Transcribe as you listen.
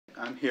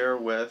I'm here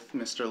with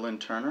Mr. Lynn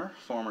Turner,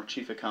 former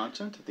Chief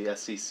Accountant at the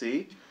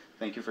SEC.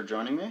 Thank you for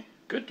joining me.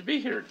 Good to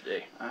be here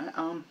today.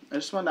 I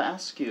just wanted to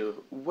ask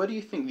you, what do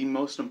you think the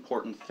most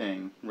important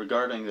thing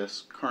regarding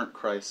this current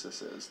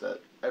crisis is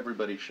that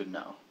everybody should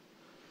know?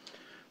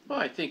 Well,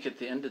 I think at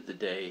the end of the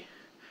day,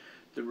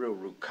 the real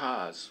root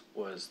cause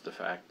was the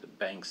fact that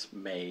banks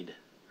made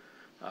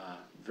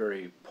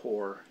very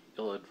poor,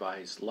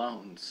 ill-advised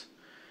loans,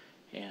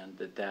 and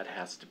that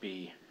has to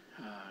be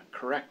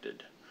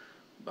corrected.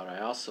 But I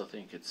also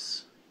think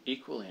it's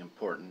equally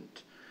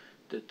important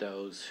that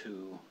those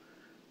who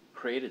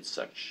created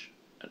such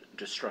a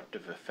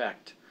destructive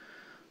effect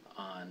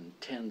on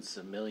tens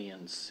of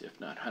millions, if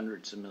not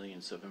hundreds of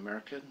millions of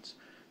Americans,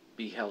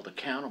 be held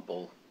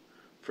accountable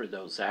for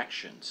those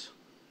actions.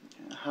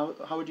 How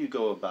would you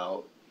go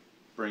about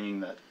bringing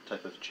that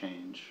type of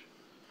change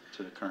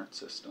to the current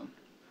system?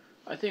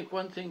 I think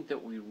one thing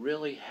that we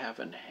really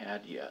haven't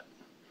had yet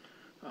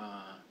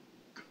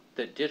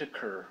that did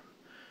occur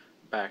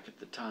back at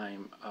the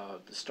time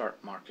of the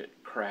stock market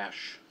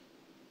crash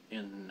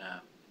in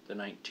the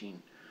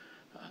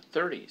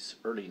 1930s,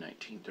 early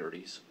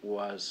 1930s,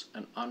 was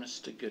an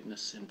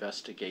honest-to-goodness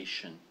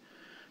investigation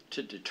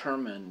to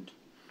determine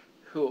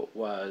who it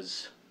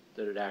was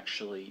that had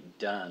actually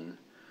done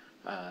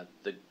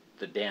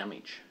the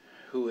damage,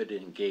 who had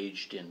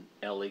engaged in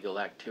illegal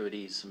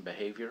activities and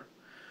behavior.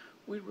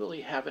 We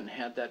really haven't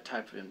had that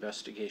type of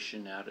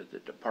investigation out of the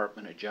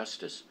Department of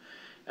Justice,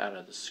 out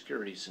of the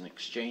Securities and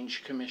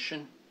Exchange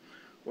Commission,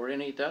 or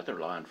any of the other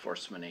law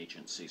enforcement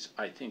agencies.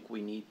 I think we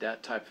need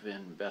that type of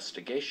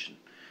investigation.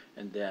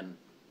 And then,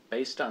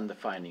 based on the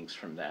findings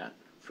from that,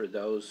 for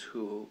those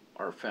who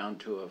are found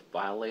to have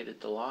violated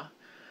the law,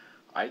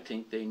 I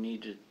think they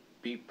need to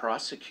be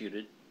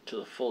prosecuted to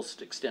the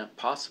fullest extent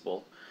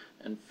possible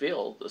and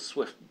feel the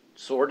swift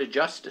sword of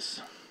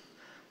justice.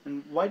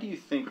 And why do you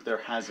think there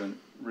hasn't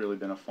really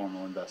been a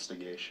formal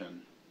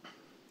investigation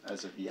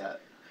as of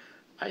yet?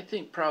 I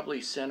think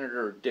probably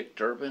Senator Dick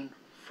Durbin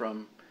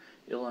from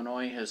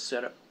Illinois has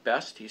said it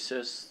best. He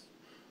says,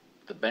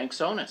 the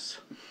banks own us.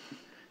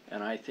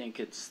 And I think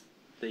it's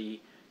the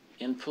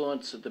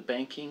influence of the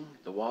banking,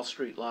 the Wall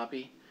Street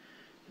lobby,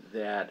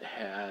 that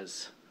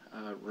has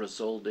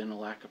resulted in a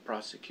lack of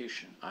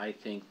prosecution. I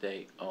think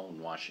they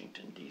own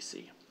Washington,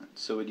 D.C.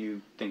 So would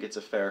you think it's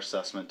a fair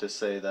assessment to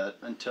say that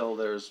until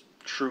there's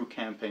true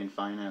campaign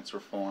finance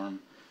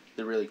reform,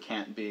 there really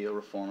can't be a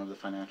reform of the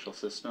financial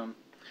system?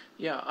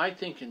 Yeah, I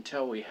think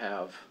until we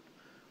have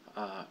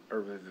a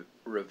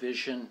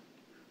revision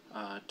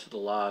to the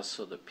laws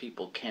so that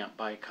people can't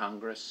buy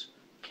Congress,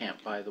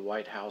 can't buy the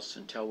White House,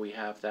 until we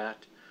have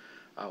that,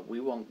 we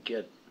won't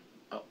get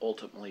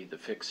ultimately the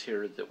fix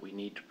here that we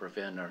need to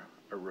prevent a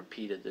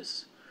repeat of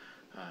this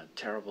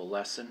terrible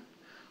lesson.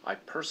 I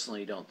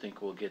personally don't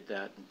think we'll get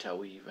that until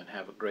we even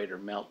have a greater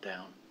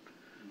meltdown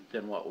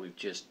than what we've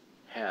just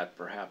had.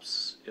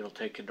 Perhaps it'll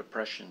take a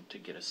depression to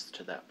get us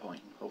to that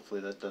point.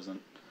 Hopefully that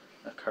doesn't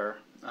occur.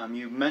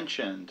 You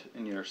mentioned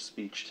in your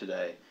speech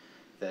today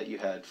that you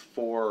had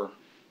 4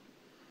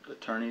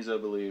 attorneys, I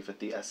believe, at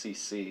the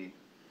SEC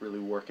really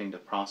working to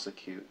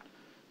prosecute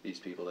these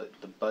people,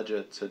 that the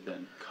budgets had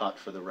been cut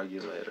for the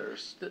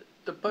regulators.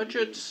 The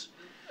budgets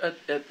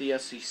at the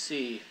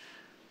SEC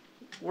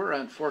were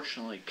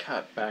unfortunately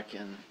cut back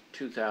in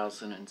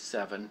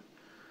 2007,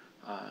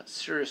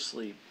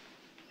 seriously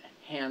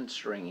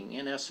hamstringing.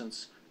 In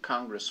essence,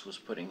 Congress was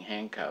putting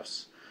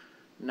handcuffs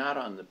not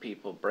on the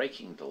people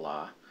breaking the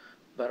law,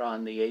 but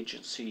on the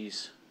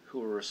agencies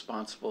who were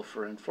responsible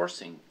for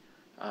enforcing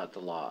the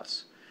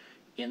laws.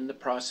 In the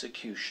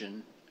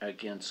prosecution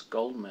against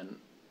Goldman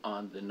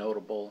on the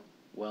notable,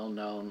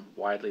 well-known,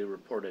 widely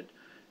reported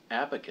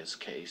Abacus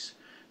case,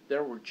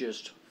 there were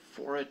just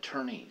 4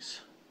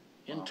 attorneys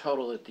in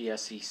total at the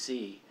SEC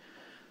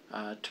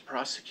to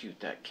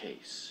prosecute that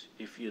case.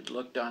 If you'd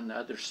looked on the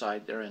other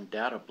side, there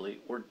undoubtedly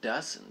were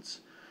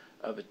dozens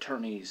of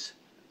attorneys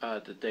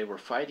that they were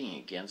fighting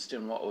against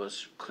in what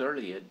was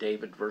clearly a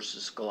David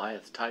versus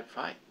Goliath type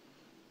fight.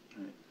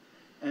 Right.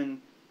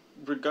 And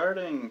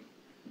regarding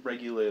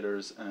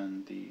regulators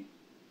and the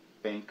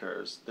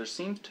bankers, there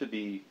seems to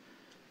be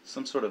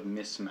some sort of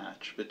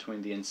mismatch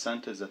between the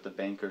incentives that the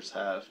bankers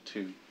have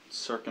to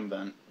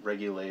circumvent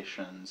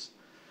regulations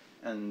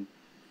and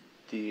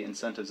the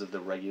incentives of the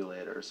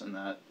regulators, and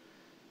that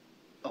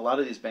a lot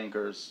of these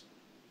bankers'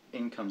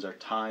 incomes are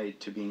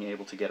tied to being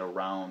able to get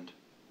around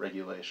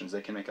regulations.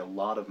 They can make a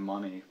lot of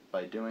money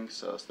by doing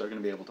so they're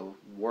going to be able to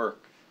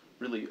work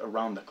really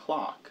around the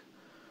clock,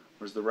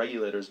 whereas the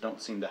regulators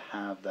don't seem to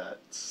have that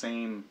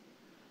same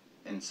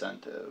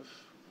incentive.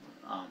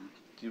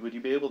 Would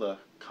you be able to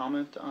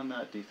comment on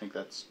that? Do you think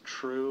that's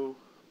true?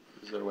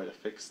 Is there a way to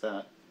fix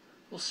that?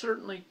 Well,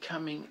 certainly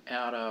coming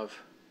out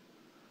of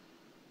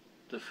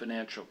the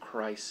financial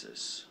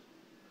crisis,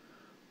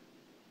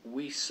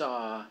 we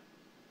saw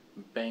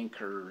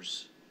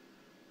bankers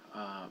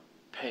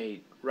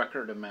paid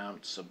record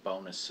amounts of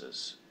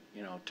bonuses,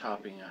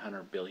 topping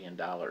 $100 billion,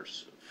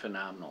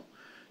 phenomenal,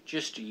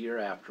 just a year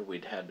after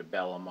we'd had to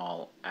bail them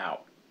all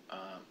out,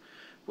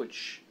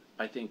 which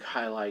I think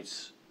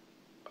highlights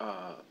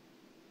a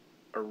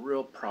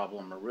real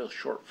problem, a real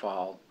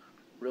shortfall,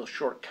 real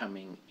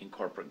shortcoming in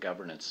corporate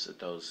governance at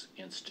those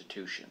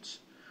institutions.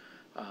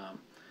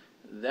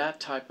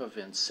 That type of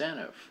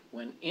incentive,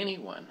 when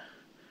anyone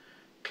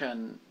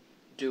can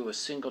do a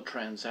single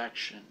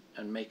transaction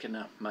and make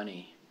enough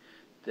money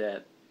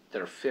that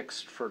they're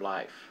fixed for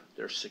life,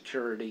 their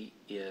security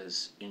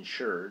is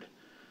insured,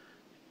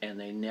 and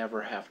they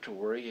never have to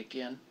worry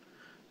again,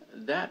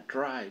 that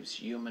drives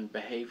human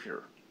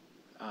behavior.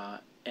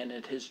 And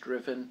it has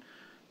driven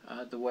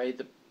the way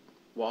the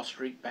Wall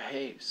Street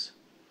behaves.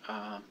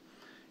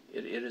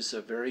 It is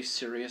a very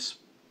serious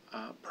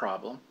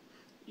problem.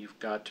 You've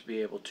got to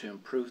be able to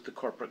improve the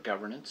corporate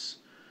governance,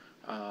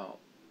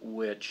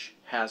 which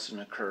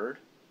hasn't occurred,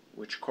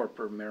 which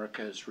corporate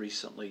America has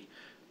recently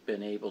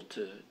been able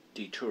to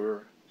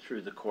detour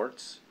through the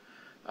courts.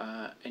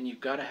 And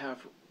you've got to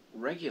have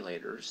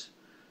regulators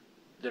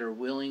that are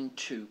willing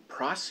to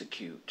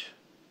prosecute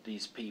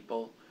these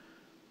people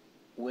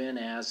when,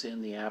 as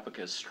in the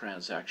Abacus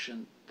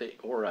transaction,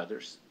 or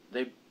others,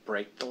 they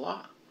break the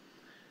law.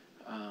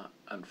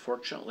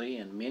 Unfortunately,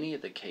 in many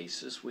of the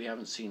cases, we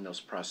haven't seen those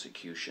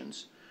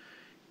prosecutions.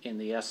 In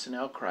the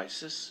S&L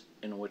crisis,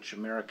 in which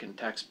American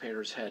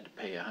taxpayers had to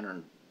pay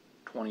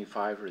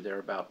 125 or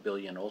thereabout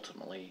billion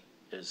ultimately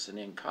as an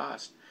in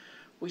cost,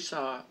 we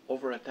saw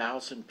over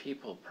 1,000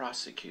 people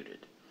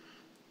prosecuted.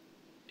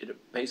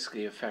 It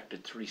basically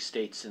affected 3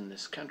 states in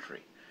this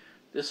country.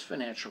 This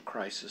financial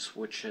crisis,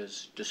 which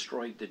has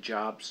destroyed the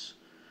jobs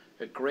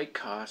at great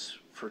cost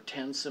for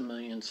tens of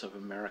millions of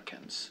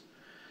Americans,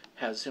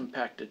 has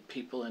impacted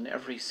people in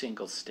every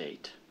single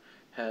state,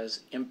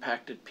 has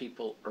impacted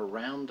people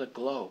around the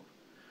globe.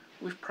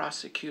 We've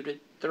prosecuted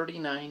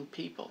 39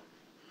 people.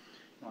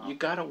 Wow. You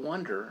got to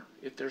wonder,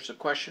 if there's a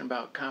question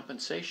about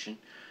compensation,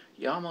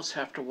 you almost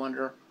have to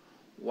wonder,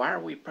 why are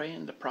we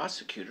paying the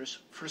prosecutors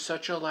for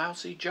such a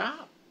lousy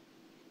job?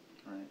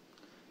 Right.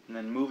 And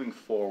then moving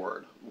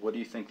forward, what do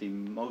you think the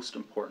most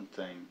important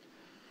thing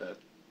that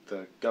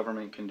the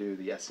government can do,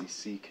 the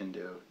SEC can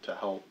do, to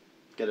help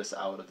get us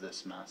out of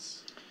this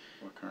mess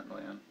we're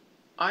currently in?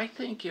 I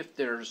think if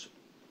there's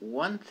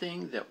one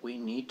thing that we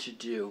need to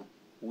do,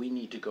 we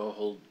need to go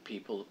hold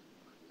people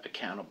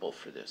accountable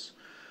for this.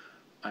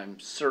 I'm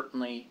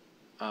certainly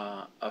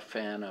a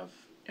fan of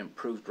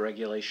improved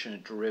regulation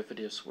of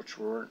derivatives which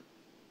weren't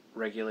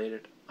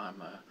regulated.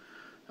 I'm a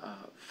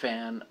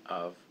fan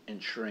of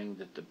ensuring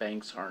that the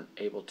banks aren't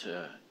able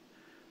to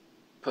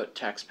put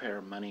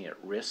taxpayer money at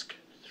risk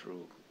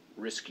through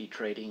risky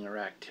trading or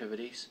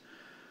activities.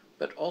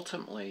 But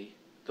ultimately,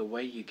 the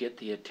way you get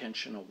the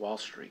attention of Wall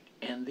Street,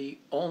 and the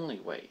only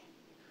way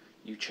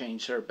you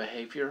change their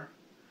behavior,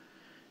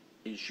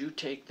 is you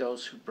take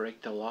those who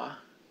break the law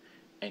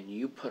and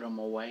you put them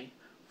away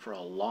for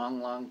a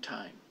long, long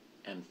time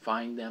and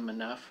fine them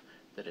enough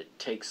that it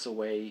takes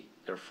away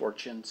their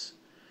fortunes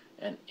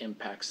and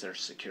impacts their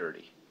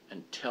security.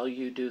 Until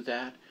you do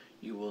that,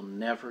 you will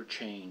never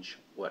change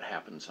what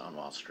happens on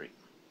Wall Street.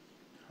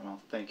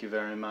 Well, thank you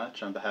very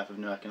much. On behalf of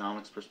New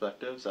Economics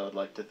Perspectives, I would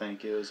like to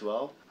thank you as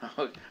well.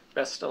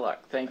 Best of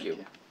luck. Thank you.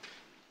 You.